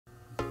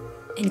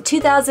In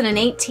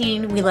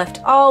 2018, we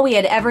left all we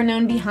had ever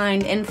known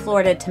behind in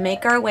Florida to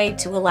make our way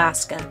to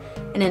Alaska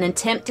in an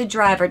attempt to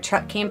drive our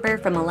truck camper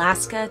from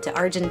Alaska to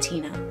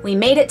Argentina. We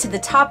made it to the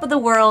top of the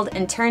world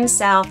and turned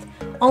south,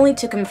 only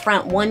to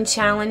confront one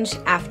challenge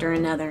after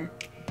another.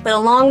 But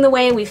along the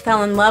way, we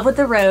fell in love with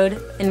the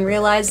road and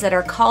realized that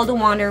our call to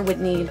wander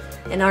would need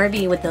an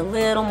RV with a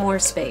little more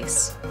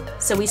space.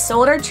 So we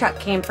sold our truck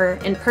camper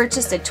and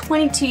purchased a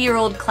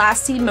 22-year-old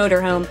Class C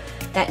motorhome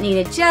that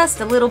needed just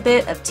a little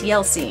bit of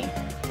TLC.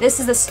 This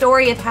is the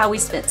story of how we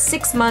spent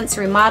 6 months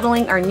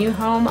remodeling our new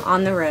home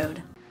on the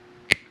road.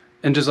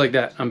 And just like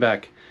that, I'm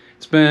back.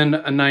 It's been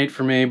a night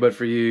for me, but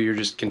for you, you're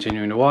just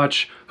continuing to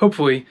watch,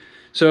 hopefully.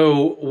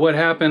 So what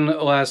happened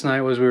last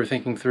night was we were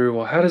thinking through,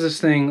 well, how does this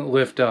thing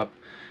lift up?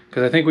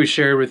 Because I think we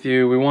shared with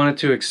you, we wanted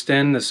to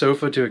extend the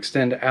sofa to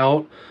extend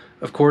out,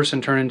 of course,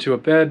 and turn into a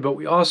bed, but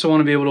we also want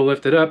to be able to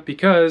lift it up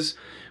because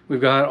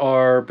we've got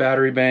our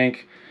battery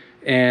bank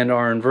and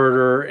our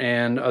inverter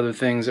and other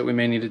things that we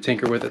may need to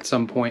tinker with at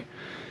some point.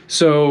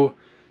 So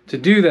to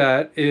do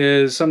that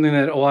is something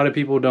that a lot of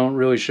people don't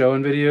really show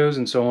in videos,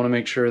 and so I want to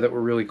make sure that we're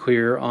really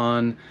clear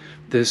on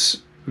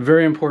this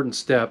very important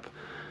step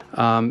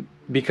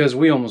because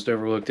we almost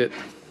overlooked it.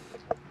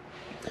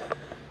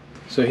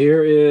 So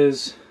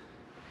this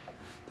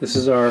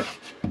is our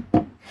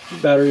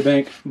battery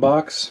bank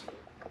box.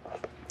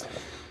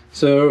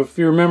 So if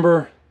you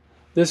remember,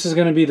 this is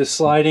going to be the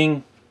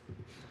sliding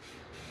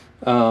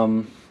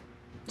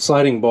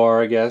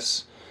bar, I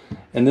guess,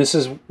 and this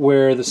is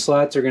where the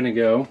slats are going to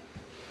go.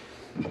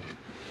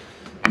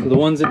 So the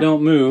ones that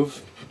don't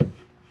move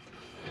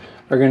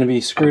are going to be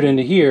screwed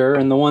into here,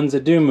 and the ones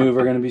that do move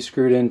are going to be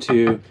screwed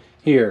into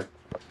here.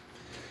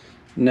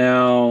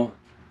 Now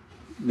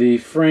the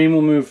frame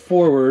will move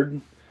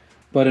forward,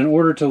 but in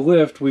order to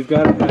lift, we've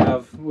got to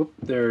have, whoop,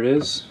 there it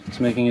is, it's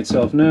making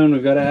itself known,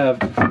 we've got to have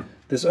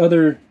this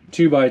other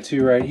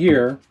 2x2 right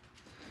here,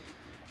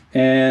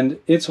 and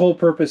its whole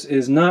purpose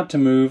is not to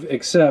move,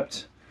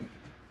 except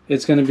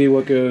it's going to be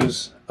what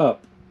goes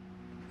up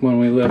when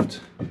we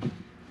lift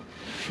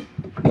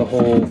the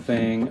whole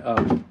thing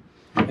up.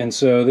 And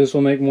so this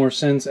will make more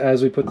sense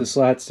as we put the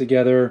slats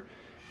together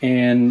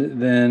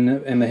and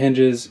the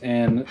hinges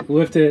and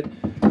lift it.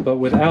 But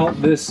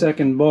without this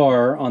second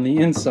bar on the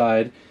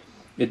inside,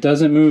 it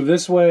doesn't move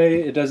this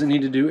way. It doesn't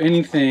need to do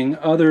anything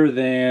other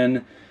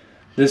than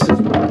this is,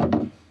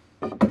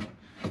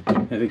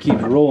 if it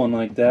keeps rolling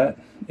like that,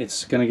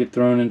 it's gonna get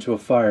thrown into a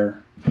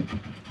fire.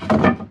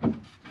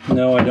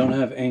 No, I don't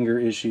have anger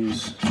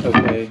issues.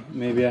 Okay,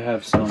 maybe I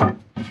have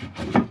some.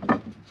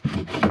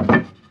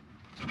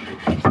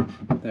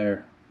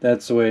 There,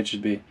 that's the way it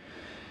should be.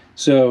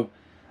 So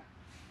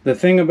the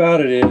thing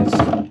about it is,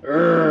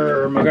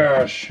 oh my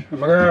gosh, oh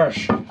my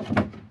gosh.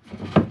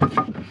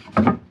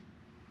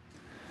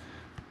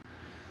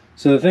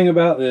 So the thing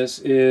about this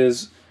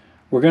is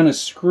we're gonna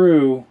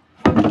screw,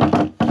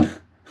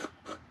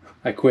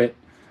 I quit.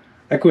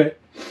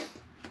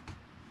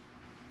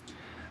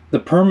 The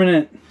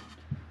permanent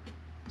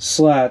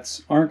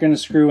slats aren't going to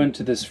screw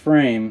into this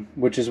frame,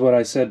 which is what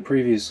I said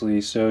previously,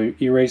 so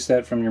erase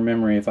that from your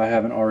memory if I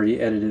haven't already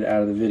edited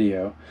out of the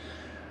video.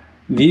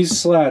 These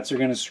slats are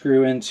going to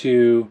screw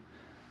into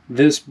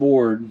this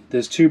board,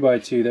 this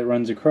 2x2 that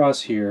runs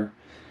across here,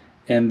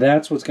 and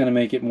that's what's going to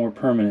make it more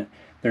permanent.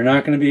 They're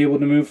not going to be able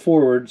to move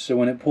forward, so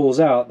when it pulls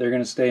out, they're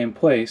going to stay in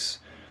place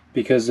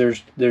because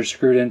they're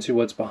screwed into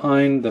what's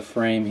behind the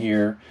frame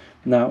here,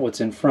 not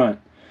what's in front.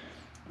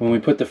 When we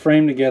put the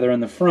frame together in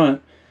the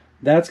front,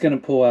 that's going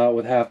to pull out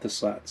with half the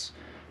slats.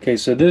 Okay,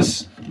 so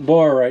this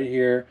bar right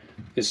here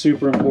is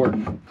super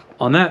important.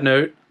 On that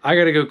note, I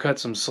got to go cut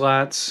some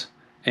slats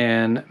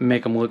and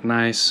make them look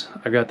nice.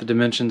 I've got the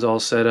dimensions all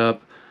set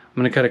up. I'm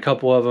going to cut a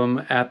couple of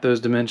them at those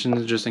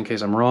dimensions just in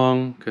case I'm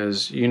wrong,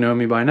 because you know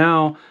me by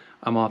now,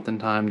 I'm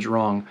oftentimes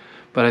wrong.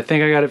 But I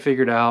think I got it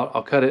figured out.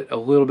 I'll cut it a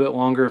little bit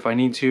longer if I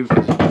need to,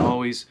 because you can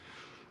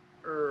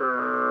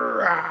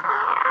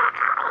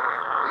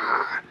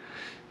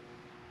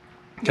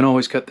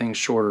always cut things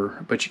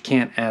shorter, but you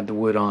can't add the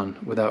wood on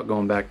without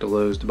going back to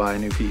Lowe's to buy a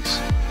new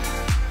piece.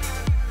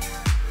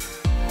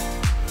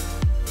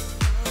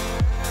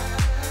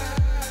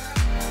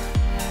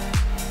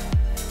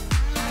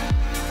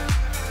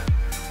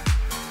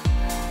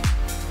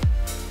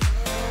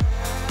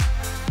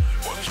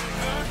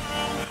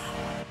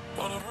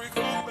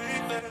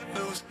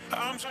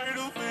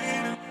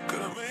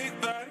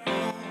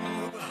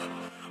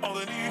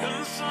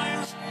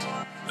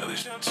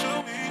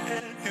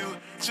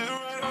 To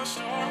write our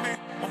story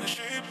on the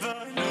shape that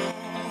I knew.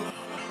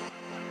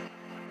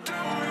 Do you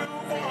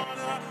want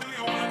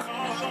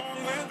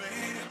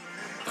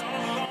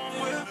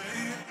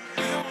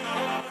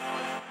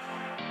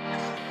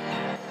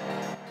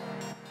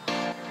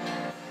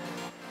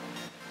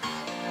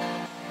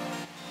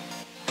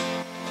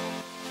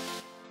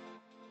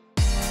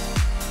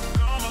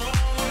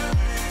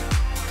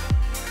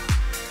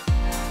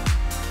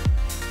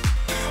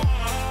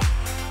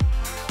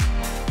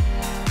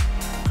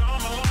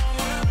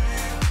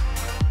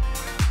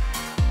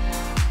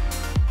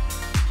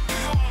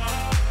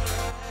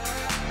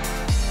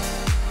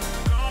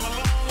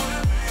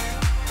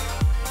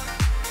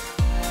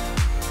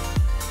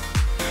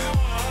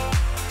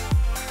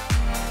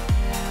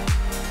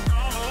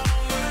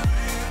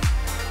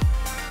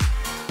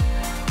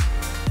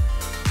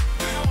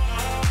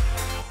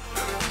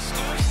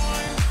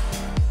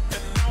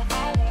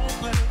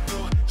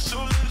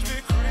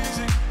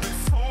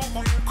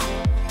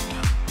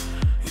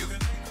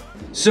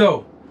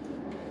So,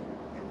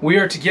 we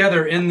are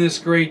together in this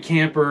great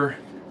camper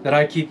that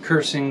I keep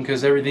cursing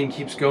because everything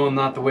keeps going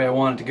not the way I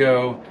want it to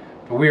go.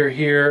 But we are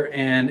here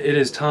and it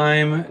is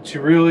time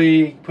to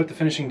really put the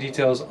finishing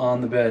details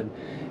on the bed.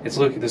 It's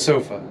the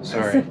sofa,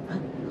 sorry.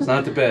 It's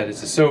not the bed,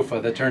 it's the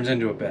sofa that turns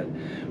into a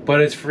bed.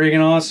 But it's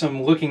freaking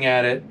awesome looking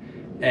at it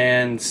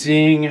and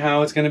seeing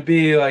how it's gonna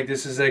be. Like,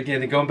 this is,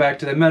 again, going back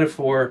to the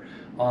metaphor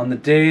on the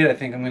date. I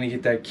think I'm gonna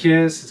get that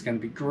kiss. It's gonna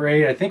be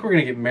great. I think we're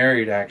gonna get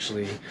married,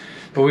 actually.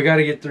 But we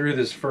gotta get through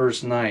this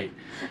first night.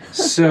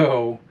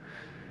 So,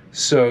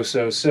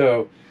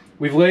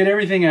 we've laid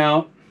everything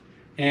out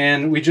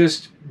and we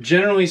just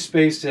generally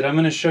spaced it. I'm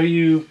gonna show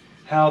you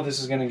how this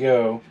is gonna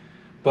go.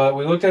 But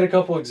we looked at a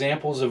couple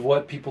examples of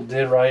what people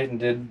did right and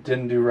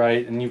didn't do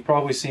right. And you've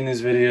probably seen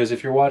these videos.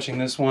 If you're watching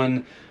this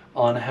one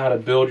on how to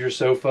build your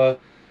sofa,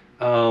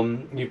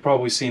 you've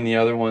probably seen the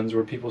other ones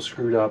where people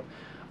screwed up.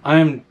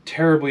 I'm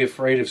terribly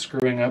afraid of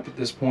screwing up at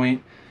this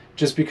point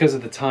just because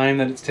of the time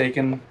that it's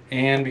taken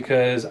and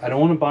because I don't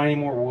want to buy any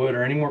more wood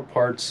or any more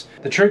parts.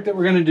 The trick that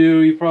we're going to do,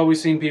 you've probably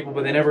seen people,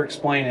 but they never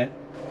explain it.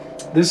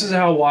 This is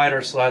how wide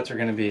our slats are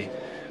going to be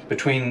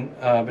between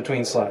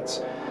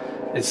slats.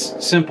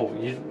 It's simple.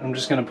 I'm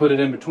just going to put it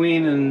in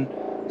between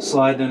and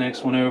slide the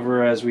next one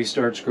over as we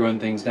start screwing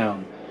things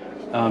down.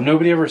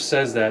 Nobody ever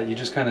says that. You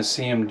just kind of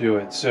see them do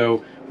it.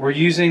 So we're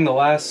using the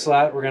last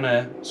slat we're going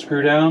to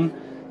screw down.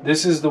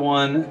 This is the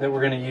one that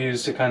we're going to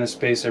use to kind of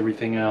space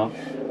everything out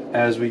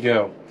as we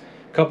go.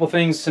 A couple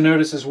things to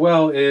notice as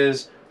well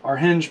is our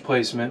hinge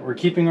placement. We're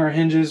keeping our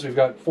hinges. We've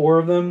got 4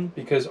 of them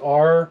because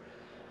our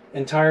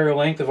entire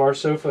length of our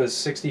sofa is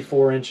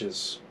 64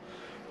 inches.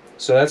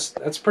 So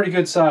that's pretty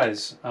good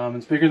size.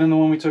 It's bigger than the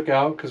one we took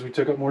out because we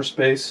took up more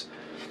space.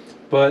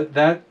 But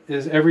that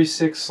is every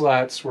 6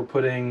 slats we're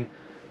putting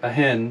a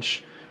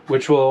hinge,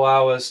 which will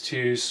allow us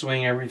to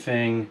swing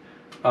everything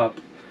up.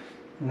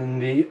 And then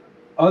the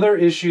other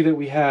issue that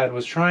we had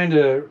was trying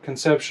to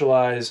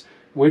conceptualize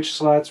which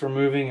slats were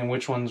moving and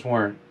which ones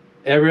weren't.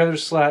 Every other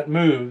slat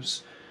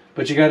moves,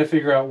 but you got to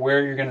figure out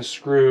where you're going to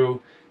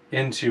screw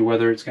into,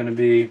 whether it's going to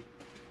be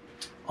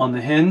on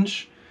the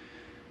hinge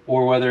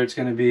or whether it's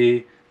going to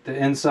be the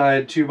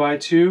inside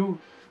 2x2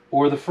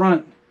 or the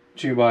front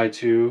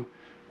 2x2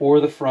 or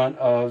the front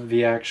of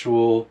the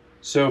actual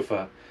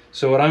sofa.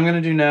 So what I'm going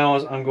to do now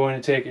is I'm going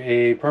to take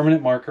a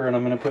permanent marker and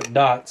I'm going to put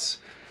dots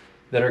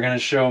that are going to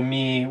show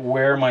me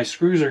where my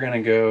screws are going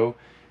to go,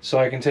 so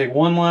I can take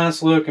one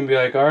last look and be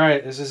like, all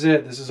right, this is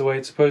it. This is the way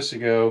it's supposed to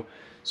go,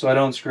 so I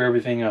don't screw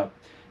everything up.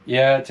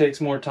 Yeah, it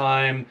takes more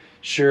time.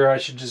 Sure, I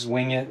should just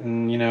wing it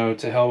and, you know,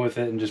 to hell with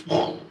it and just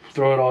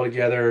throw it all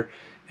together.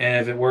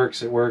 And if it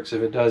works, it works.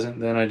 If it doesn't,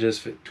 then I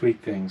just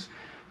tweak things.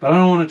 But I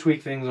don't want to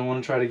tweak things. I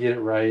want to try to get it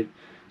right.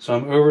 So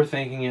I'm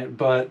overthinking it,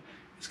 but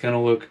it's going to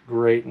look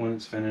great when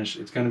it's finished.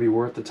 It's going to be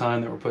worth the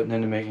time that we're putting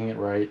into making it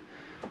right.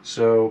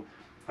 So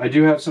I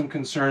do have some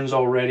concerns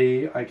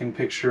already. I can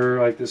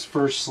picture like this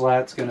first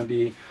slat's going to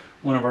be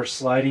one of our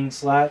sliding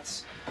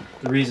slats.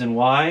 The reason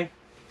why,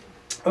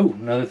 oh,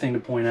 another thing to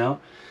point out.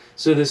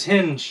 So this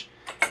hinge,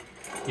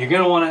 you're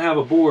going to want to have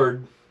a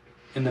board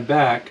in the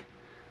back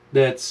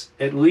that's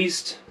at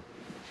least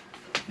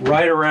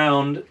right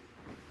around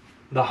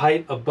the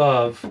height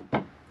above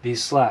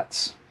these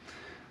slats.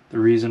 The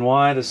reason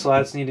why, the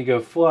slats need to go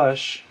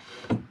flush,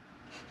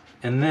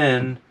 and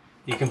then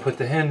you can put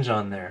the hinge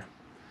on there.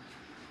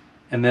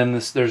 And then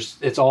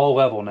it's all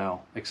level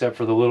now, except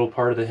for the little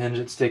part of the hinge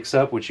that sticks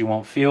up, which you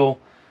won't feel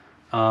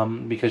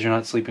because you're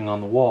not sleeping on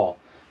the wall.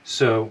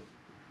 So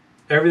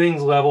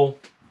everything's level.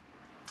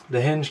 The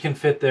hinge can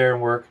fit there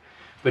and work,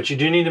 but you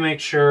do need to make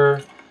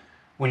sure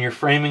when you're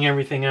framing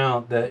everything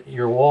out that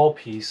your wall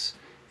piece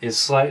is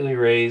slightly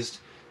raised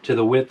to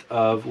the width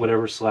of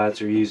whatever slats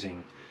you're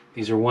using.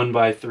 These are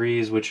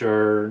 1x3s, which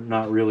are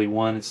not really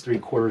 1, it's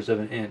 3/4 of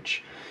an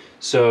inch.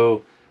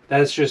 So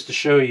that's just to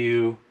show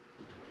you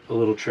a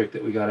little trick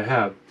that we got to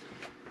have.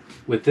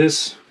 With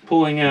this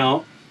pulling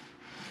out,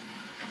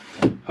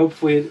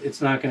 hopefully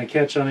it's not going to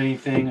catch on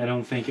anything. I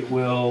don't think it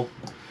will,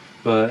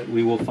 but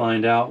we will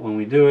find out when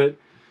we do it.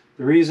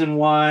 The reason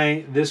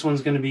why this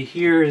one's going to be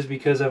here is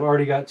because I've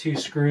already got 2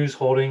 screws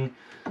holding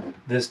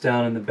this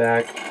down in the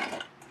back.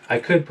 I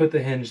could put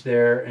the hinge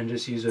there and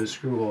just use those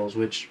screw holes,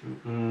 which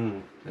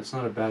that's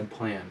not a bad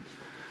plan.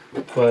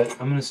 But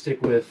I'm going to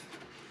stick with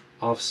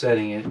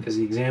offsetting it because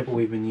the example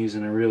we've been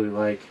using I really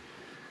like.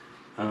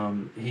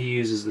 He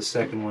uses the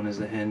second one as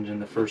the hinge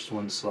and the first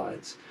one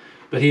slides.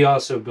 But he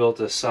also built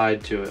a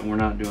side to it, and we're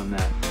not doing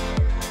that.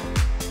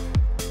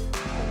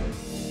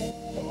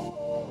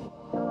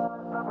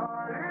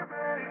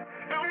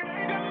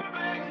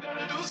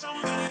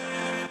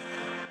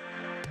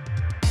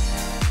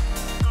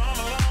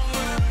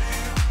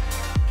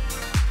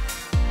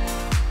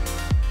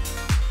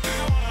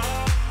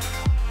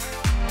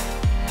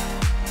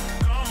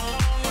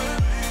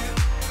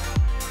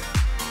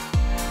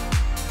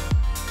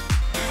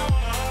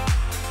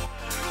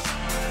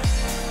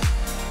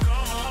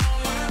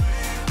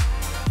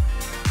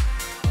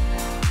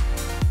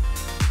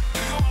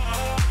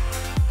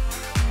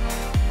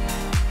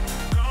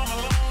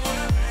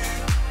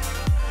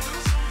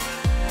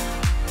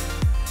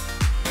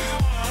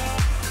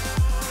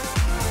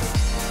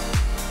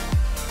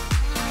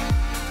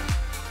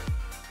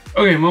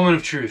 Okay, moment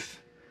of truth.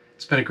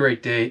 It's been a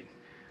great date.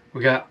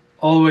 We got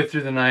all the way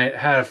through the night,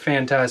 had a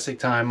fantastic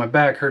time. My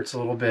back hurts a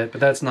little bit,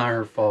 but that's not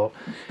her fault.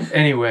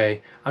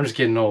 Anyway, I'm just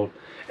getting old.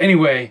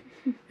 Anyway,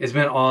 it's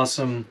been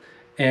awesome,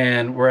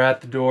 and we're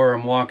at the door.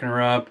 I'm walking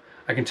her up.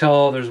 I can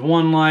tell there's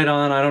one light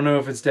on. I don't know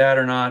if it's Dad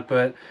or not,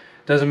 but it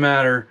doesn't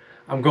matter.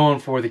 I'm going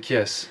for the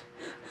kiss.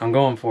 I'm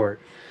going for it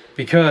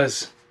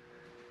because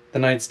the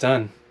night's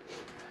done.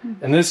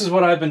 And this is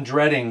what I've been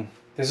dreading.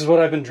 This is what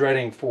I've been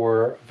dreading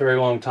for a very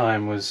long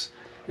time. Was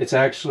it's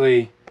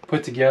actually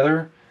put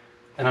together,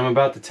 and I'm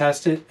about to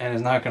test it, and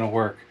it's not going to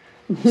work.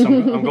 So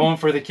I'm going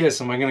for the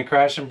kiss. Am I going to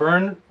crash and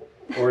burn,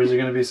 or is it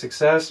going to be a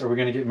success, or are we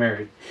going to get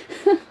married?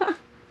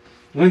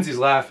 Lindsay's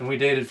laughing. We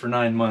dated for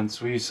 9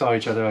 months. We saw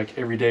each other like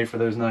every day for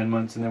those 9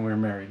 months, and then we were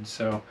married.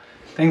 So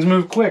things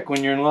move quick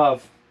when you're in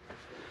love.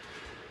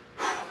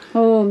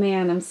 Oh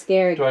man, I'm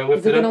scared. Do I lift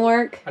Is it gonna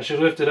work? I should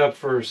lift it up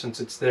first since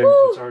it's there.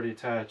 Woo! It's already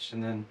attached,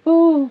 and then.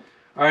 Oh.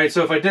 All right.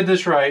 So if I did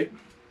this right,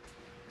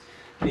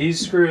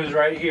 these screws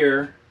right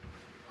here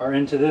are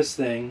into this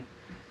thing,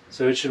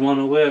 so it should want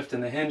to lift,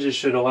 and the hinges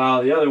should allow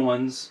the other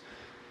ones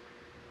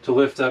to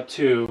lift up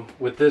too.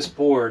 With this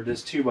board,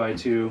 this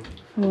 2x2,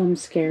 Oh, I'm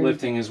scared.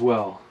 lifting as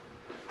well.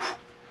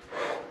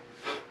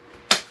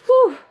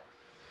 Whew.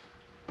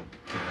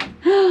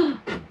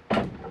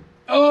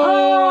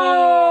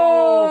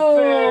 Oh,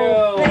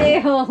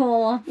 fail!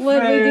 Fail! What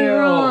did we do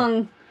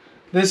wrong?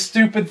 This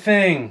stupid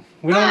thing.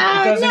 We don't.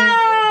 Oh, it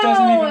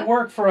doesn't even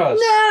work for us.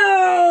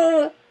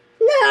 No!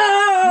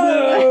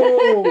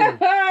 No! No!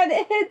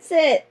 It hits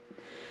it.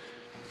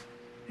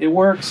 It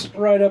works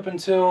right up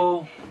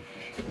until.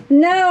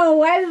 No,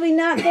 why did we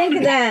not think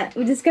of that?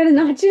 We just gotta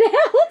notch it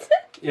out.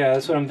 Yeah,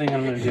 that's what I'm thinking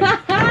I'm gonna do.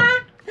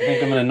 I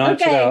think I'm gonna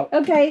notch it out.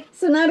 Okay,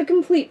 so not a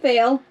complete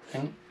fail.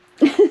 I'm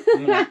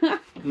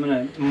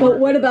gonna But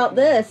what about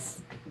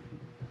this?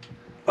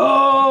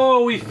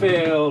 Oh, we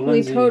failed,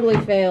 Lindsay. We totally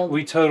failed.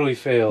 We totally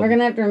failed. We're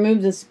gonna have to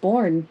remove this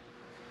board.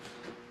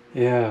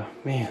 Yeah,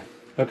 man.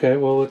 Okay,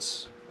 well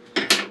let's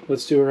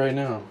do it right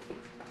now.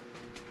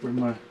 Where'd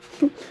my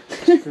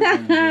screw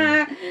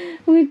go?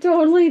 We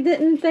totally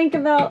didn't think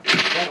about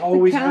That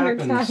always the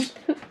happens.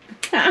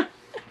 countertop.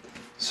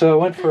 So I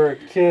went for a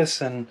kiss,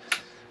 and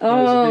Oh,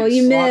 it was a big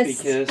you sloppy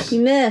missed. kiss.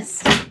 You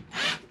missed.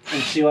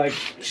 And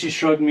she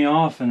shrugged me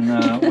off and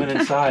went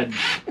inside.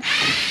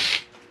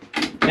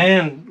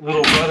 And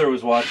little brother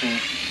was watching.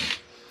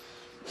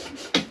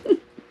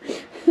 I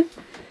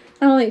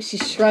don't think she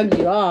shrugged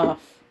you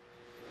off.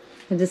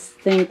 I just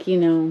think, you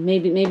know,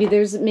 maybe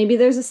there's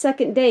a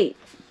second date.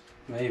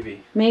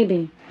 Maybe.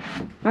 Maybe.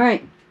 All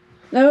right.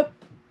 Nope.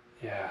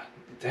 Yeah.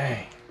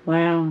 Dang.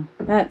 Wow,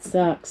 that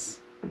sucks.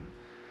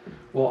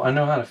 Well, I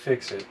know how to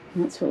fix it.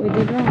 That's what we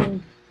did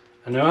wrong.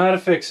 I know how to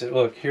fix it.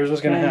 Look, here's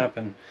what's going to Okay.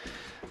 happen.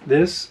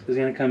 This is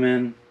going to come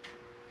in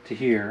to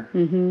here.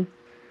 Mm-hmm.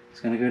 It's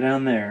going to go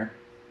down there.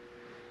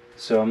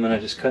 So I'm going to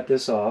just cut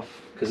this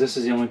off, because this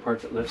is the only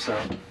part that lifts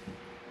up.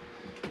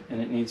 And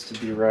it needs to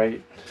be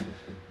right.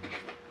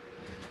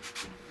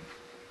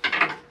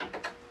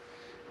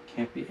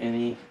 Can't be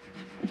any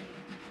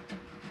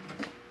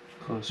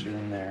closer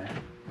than there.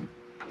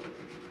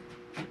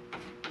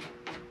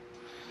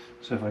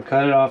 So if I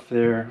cut it off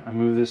there, I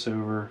move this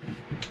over,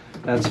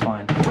 that's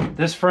fine.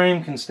 This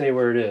frame can stay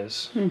where it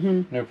is.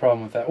 Mm-hmm. No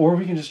problem with that. Or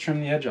we can just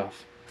trim the edge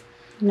off.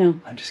 No.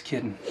 I'm just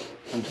kidding.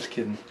 I'm just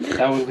kidding.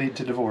 That would lead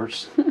to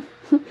divorce.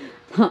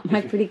 Not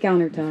my pretty If you're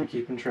countertop.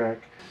 keeping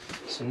track.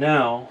 So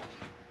now,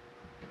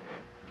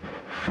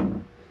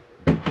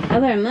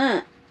 Other than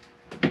that,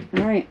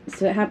 all right.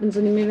 So what happens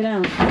when you move it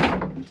out?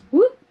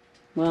 Whoop.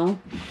 Well,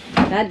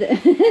 that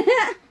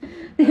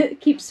it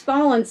keeps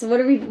falling. So what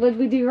did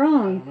we do I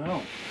wrong? don't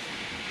know.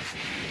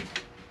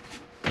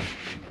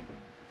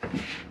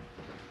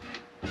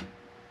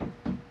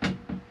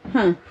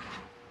 Huh.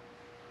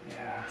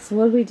 Yeah. So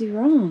what did we do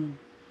wrong?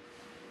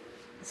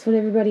 That's what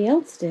everybody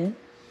else did.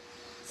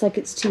 It's like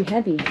it's too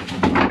heavy.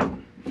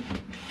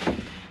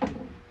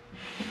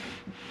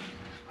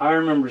 I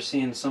remember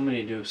seeing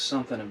somebody do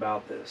something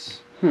about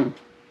this. Hmm.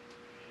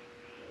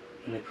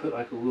 And they put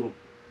like a little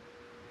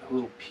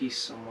piece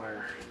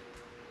somewhere.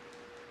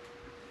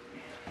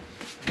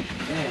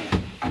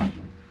 Dang.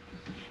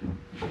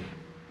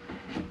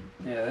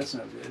 Yeah, that's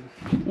not good.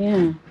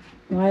 Yeah.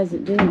 Why is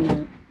it doing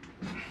that?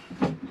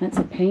 That's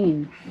a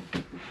pain.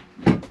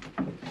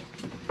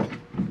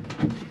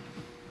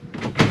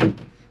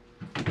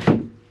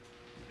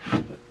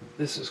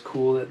 This is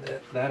cool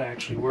that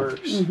actually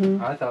works.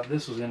 Mhm. I thought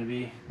this was going to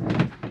be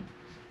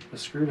the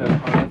screwed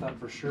up part. I thought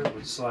for sure it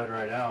would slide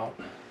right out.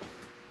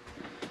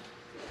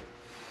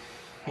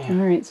 All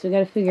right, so we got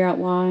to figure out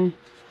why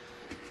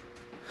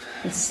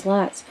the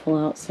slats pull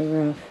out so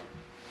rough.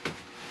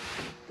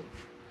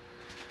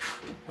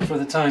 For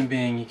the time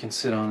being, you can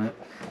sit on it.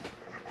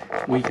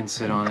 We can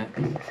sit on it.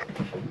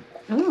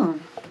 Oh.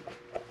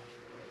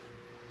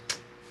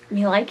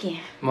 Me like you.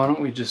 Why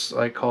don't we just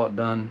like call it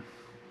done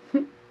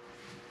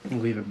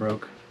and leave it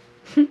broke?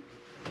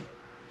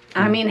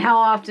 I mean, how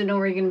often are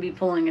we going to be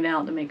pulling it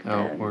out to make a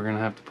Oh, bed? we're gonna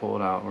have to pull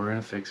it out. We're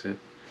gonna fix it.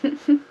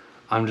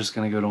 I'm just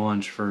gonna go to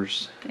lunch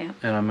first. Yeah.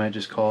 And I might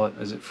just call it,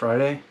 is it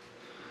Friday?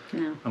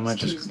 No, I might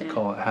just Tuesday.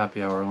 call it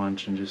happy hour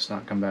lunch and just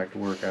not come back to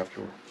work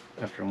after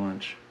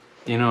lunch.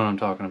 You know what I'm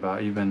talking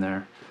about. You've been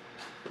there.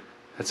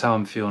 That's how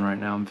I'm feeling right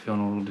now. I'm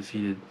feeling a little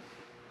defeated.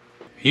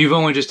 You've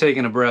only just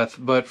taken a breath,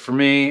 but for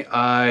me,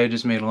 I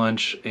just made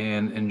lunch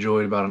and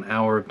enjoyed about an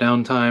hour of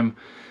downtime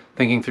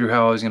thinking through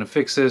how I was going to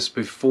fix this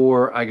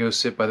before I go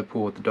sit by the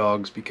pool with the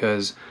dogs,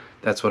 because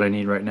that's what I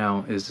need right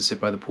now, is to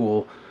sit by the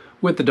pool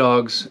with the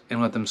dogs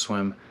and let them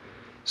swim.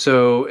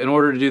 So in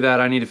order to do that,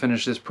 I need to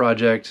finish this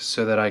project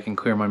so that I can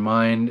clear my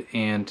mind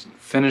and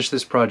finish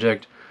this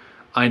project.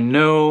 I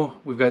know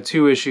we've got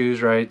 2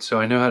 issues, right? So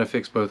I know how to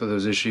fix both of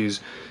those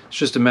issues. It's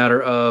just a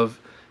matter of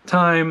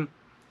time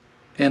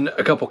and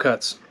a couple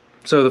cuts.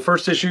 So the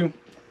first issue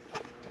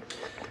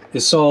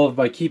is solved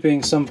by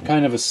keeping some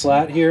kind of a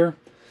slat here.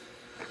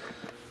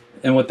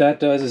 And what that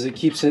does is it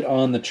keeps it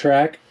on the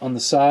track on the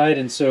side,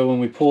 and so when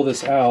we pull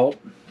this out,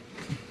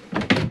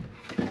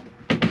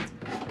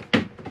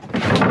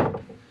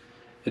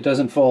 it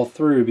doesn't fall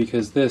through,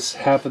 because this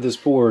half of this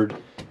board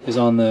is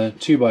on the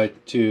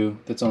 2x2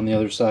 that's on the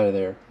other side of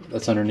there,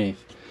 that's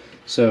underneath.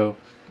 So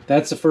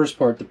that's the first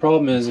part. The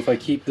problem is if I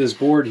keep this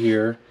board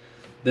here,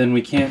 then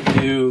we can't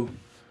do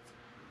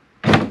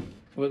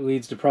what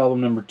leads to problem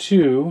number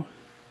 2,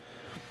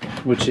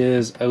 which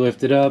is I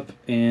lift it up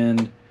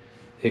and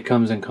it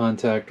comes in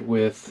contact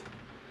with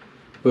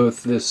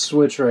both this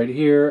switch right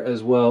here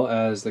as well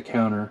as the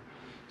counter.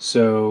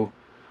 So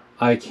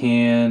I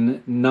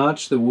can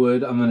notch the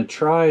wood. I'm going to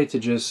try to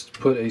just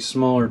put a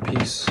smaller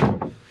piece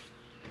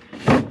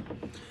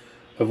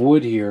of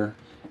wood here.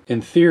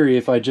 In theory,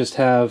 if I just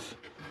have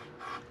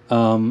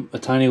a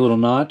tiny little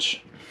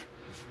notch,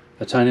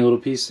 a tiny little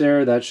piece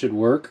there, that should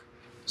work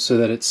so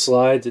that it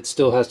slides. It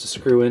still has to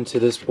screw into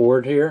this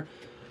board here,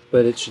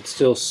 but it should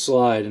still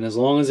slide. And as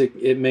long as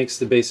it makes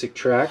the basic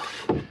track,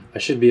 I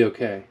should be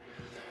okay.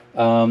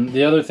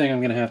 The other thing I'm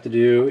going to have to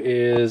do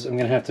is I'm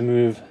going to have to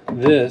move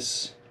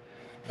this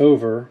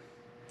over,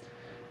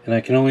 and I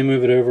can only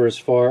move it over as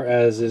far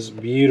as this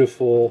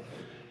beautiful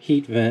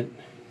heat vent.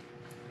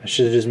 I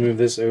should have just moved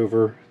this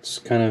over. It's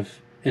kind of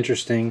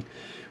interesting.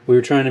 We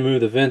were trying to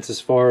move the vents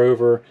as far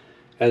over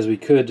as we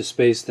could to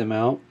space them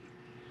out,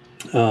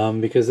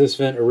 because this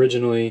vent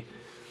originally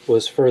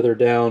was further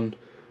down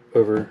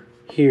over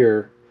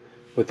here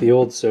with the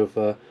old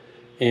sofa,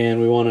 and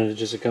we wanted it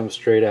just to come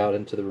straight out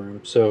into the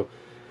room. So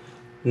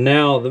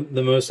now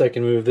the most I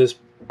can move this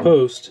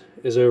post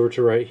is over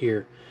to right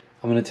here.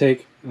 I'm going to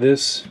take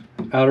this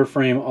outer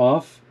frame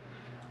off.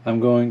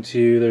 I'm going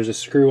to, there's a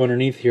screw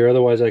underneath here,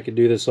 otherwise I could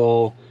do this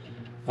all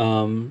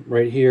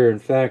right here. In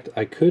fact,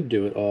 I could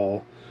do it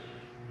all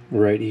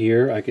right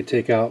here. I could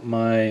take out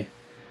my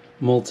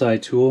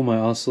multi-tool, my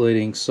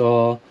oscillating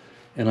saw,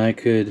 and I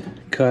could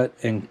cut,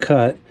 and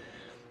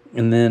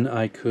then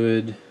I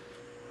could,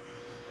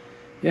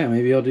 yeah,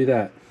 maybe I'll do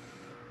that.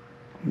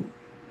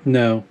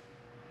 No,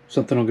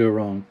 something will go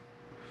wrong.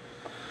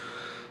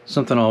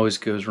 Something always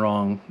goes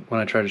wrong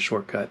when I try to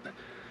shortcut.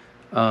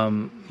 But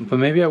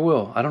maybe I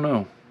will. I don't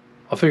know.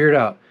 I'll figure it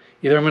out.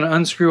 Either I'm going to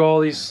unscrew all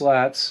these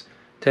slats,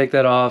 take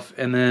that off,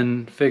 and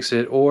then fix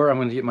it, or I'm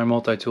going to get my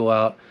multi-tool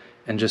out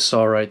and just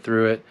saw right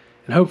through it,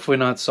 and hopefully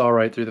not saw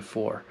right through the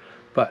floor.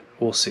 But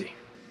we'll see.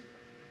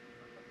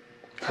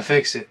 I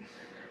fixed it.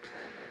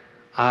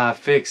 I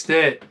fixed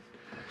it.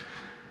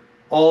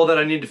 All that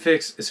I need to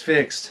fix is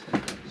fixed.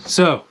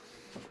 So,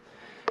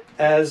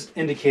 as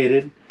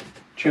indicated,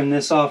 trim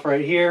this off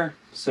right here.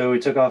 So we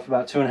took off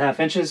about 2.5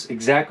 inches,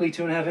 exactly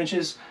 2.5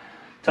 inches,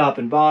 top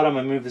and bottom.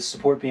 I moved the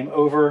support beam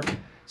over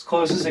as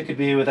close as it could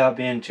be without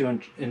being too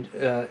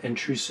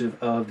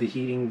intrusive of the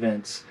heating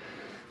vents.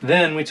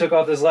 Then we took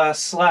off this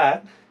last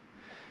slat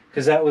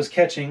because that was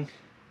catching,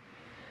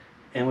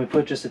 and we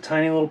put just a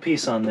tiny little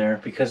piece on there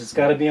because it's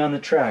got to be on the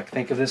track.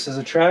 Think of this as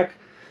a track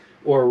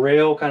or a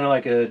rail, kind of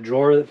like a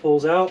drawer that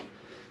pulls out.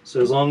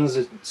 So as long as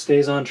it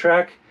stays on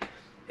track,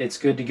 it's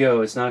good to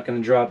go. It's not going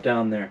to drop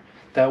down there.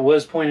 That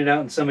was pointed out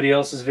in somebody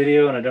else's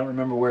video, and I don't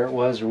remember where it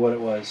was or what it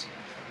was.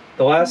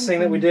 The last thing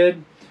that we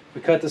did,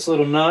 we cut this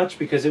little notch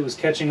because it was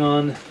catching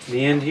on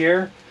the end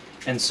here.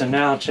 And so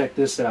now check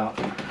this out.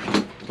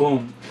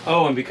 Boom.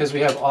 Oh, and because we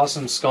have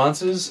awesome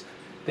sconces,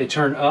 they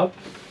turn up.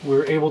 We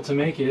were able to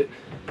make it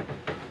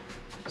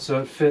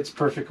so it fits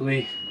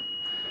perfectly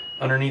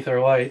underneath our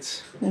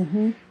lights,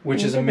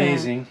 which is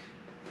amazing.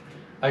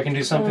 I can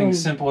do something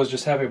simple as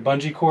just have a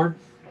bungee cord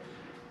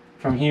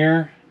from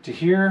here to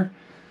here,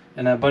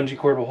 and that bungee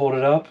cord will hold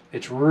it up.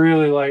 It's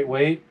really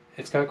lightweight.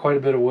 It's got quite a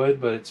bit of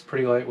wood, but it's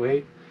pretty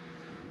lightweight.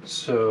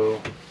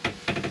 So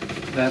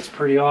that's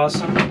pretty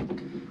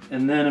awesome.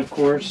 And then of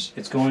course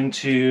it's going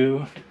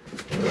to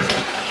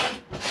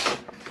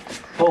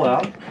pull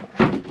out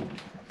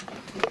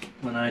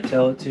when I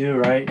tell it to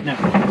right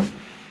now.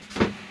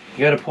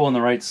 You gotta pull in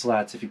the right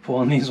slats. If you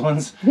pull in these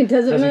ones, it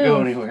doesn't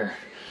go anywhere.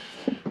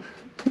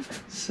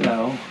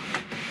 So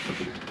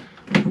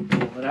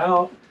pull it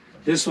out.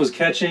 This was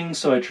catching,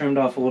 so I trimmed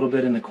off a little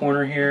bit in the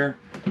corner here.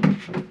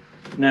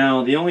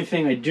 Now, the only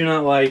thing I do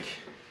not like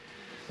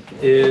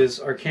is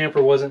our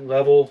camper wasn't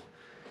level,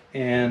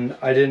 and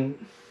I didn't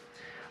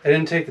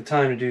take the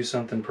time to do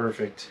something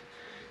perfect.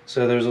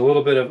 So there's a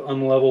little bit of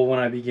unlevel when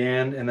I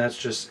began, and that's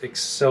just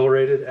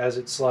accelerated as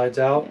it slides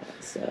out.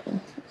 Yeah,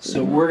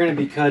 so we're going to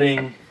be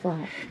cutting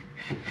flat.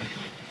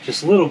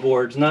 Just little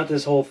boards, not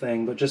this whole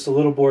thing, but just a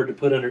little board to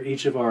put under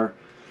each of our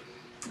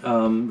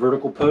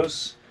vertical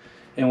posts.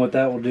 And what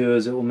that will do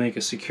is it will make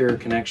a secure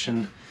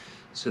connection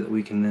so that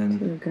we can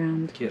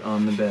then get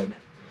on the bed.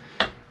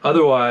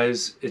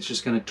 Otherwise, it's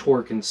just going to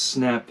torque and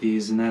snap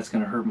these, and that's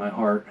going to hurt my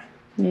heart.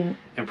 Yeah.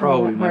 And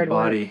probably my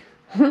body.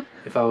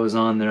 If I was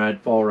on there,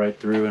 I'd fall right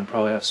through and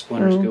probably have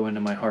splinters go into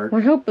my heart.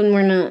 We're hoping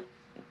we're not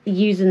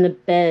using the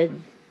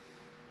bed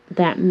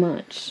that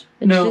much.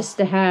 It's just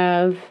to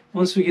have...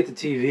 Once we get the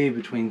TV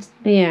between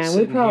we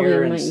probably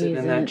here and might sitting use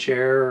in that it.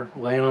 chair,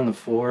 laying on the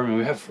floor. I mean,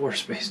 we have floor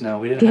space now.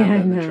 We didn't have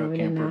that in the truck we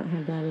camper. did not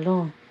have that at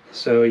all.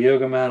 So a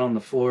yoga mat on the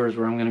floor is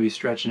where I'm going to be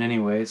stretching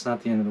anyway. It's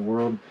not the end of the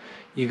world.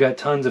 You've got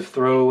tons of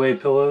throwaway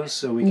pillows,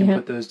 so we can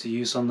put those to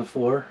use on the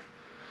floor.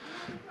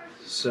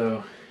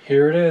 So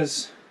here it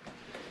is.